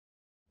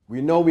We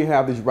know we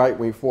have these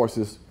right-wing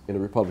forces in the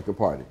Republican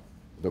Party.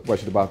 No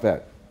question about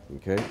that,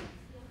 okay?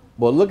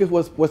 But look at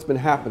what's been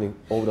happening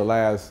over the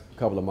last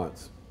couple of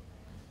months.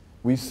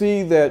 We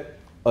see that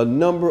a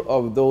number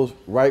of those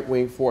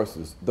right-wing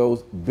forces,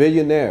 those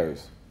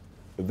billionaires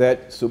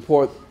that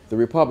support the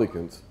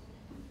Republicans,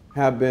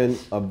 have been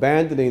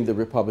abandoning the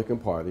Republican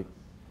Party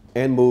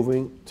and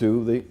moving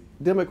to the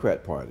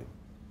Democrat Party.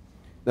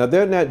 Now,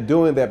 they're not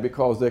doing that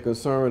because they're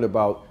concerned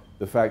about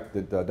the fact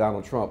that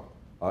Donald Trump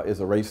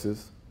is a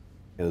racist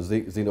and a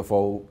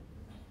xenophobe.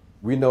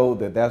 We know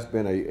that that's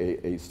been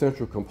a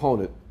central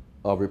component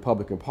of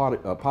Republican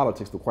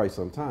politics for quite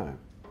some time.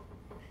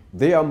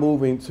 They are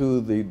moving to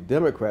the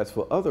Democrats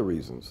for other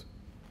reasons.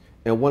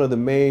 And one of the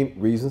main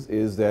reasons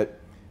is that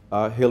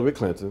Hillary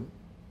Clinton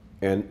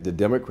and the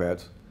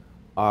Democrats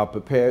are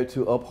prepared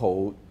to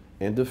uphold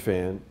and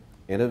defend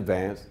and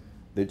advance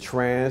the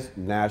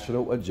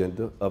transnational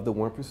agenda of the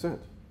 1%.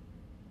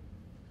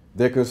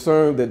 They're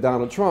concerned that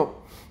Donald Trump,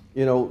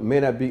 may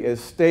not be as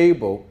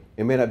stable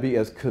and may not be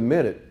as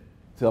committed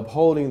to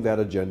upholding that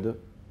agenda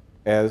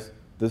as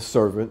the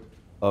servant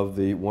of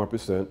the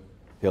 1%,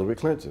 Hillary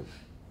Clinton.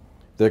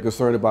 They're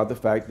concerned about the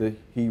fact that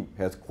he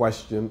has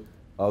questioned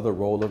the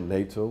role of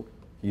NATO.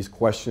 He's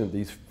questioned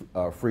these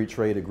free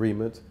trade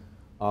agreements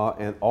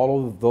and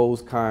all of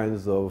those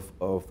kinds of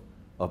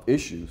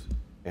issues,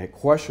 and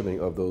questioning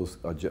of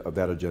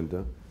that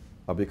agenda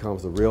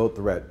becomes a real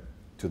threat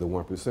to the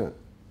 1%.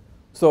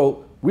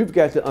 So we've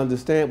got to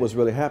understand what's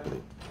really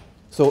happening.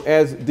 So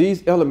as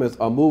these elements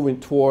are moving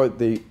toward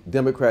the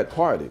Democrat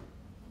Party,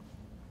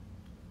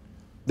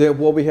 then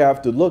what we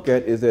have to look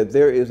at is that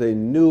there is a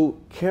new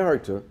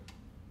character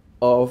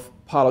of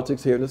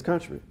politics here in this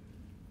country.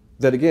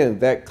 That again,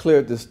 that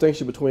clear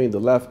distinction between the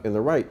left and the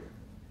right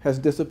has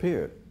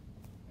disappeared,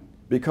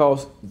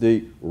 because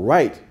the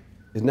right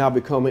is now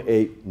becoming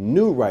a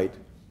new right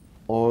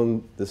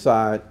on the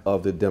side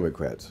of the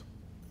Democrats.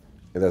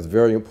 And that's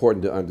very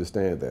important to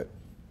understand that.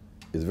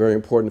 It's very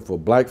important for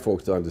black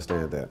folks to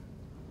understand that.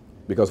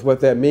 Because what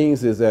that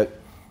means is that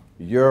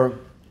your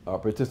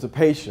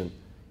participation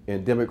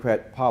in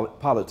Democrat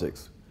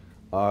politics,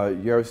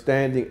 your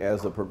standing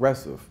as a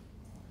progressive,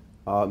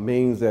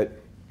 means that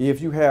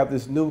if you have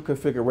this new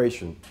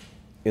configuration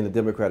in the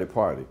Democratic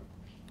Party,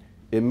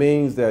 it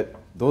means that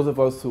those of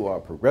us who are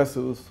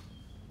progressives,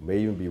 may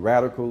even be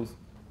radicals,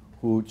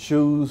 who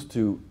choose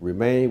to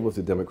remain with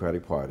the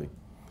Democratic Party,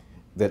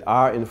 that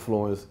our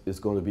influence is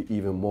going to be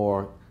even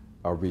more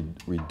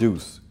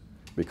reduced,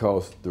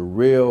 because the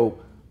real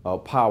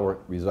power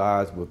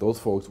resides with those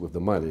folks with the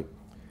money,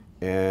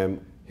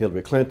 and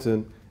Hillary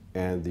Clinton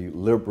and the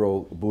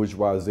liberal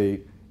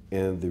bourgeoisie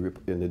in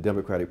the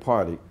Democratic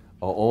Party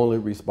are only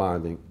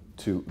responding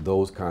to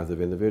those kinds of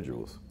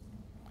individuals.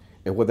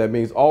 And what that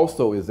means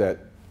also is that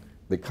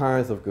the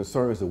kinds of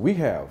concerns that we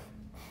have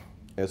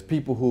as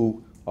people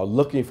who are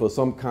looking for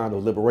some kind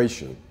of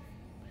liberation,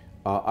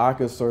 our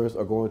concerns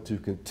are going to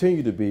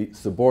continue to be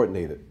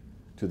subordinated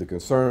to the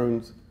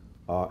concerns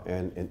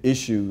and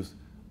issues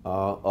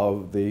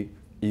of the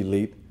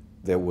elite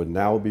that would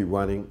now be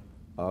running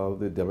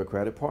the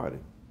Democratic Party.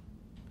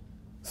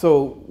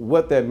 So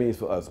what that means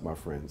for us, my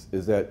friends,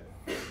 is that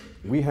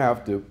we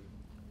have to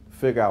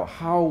figure out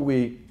how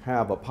we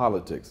have a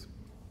politics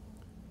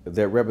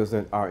that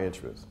represent our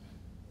interests.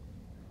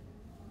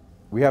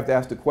 We have to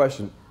ask the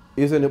question,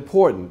 is it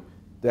important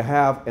to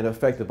have an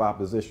effective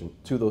opposition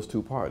to those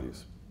two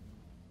parties?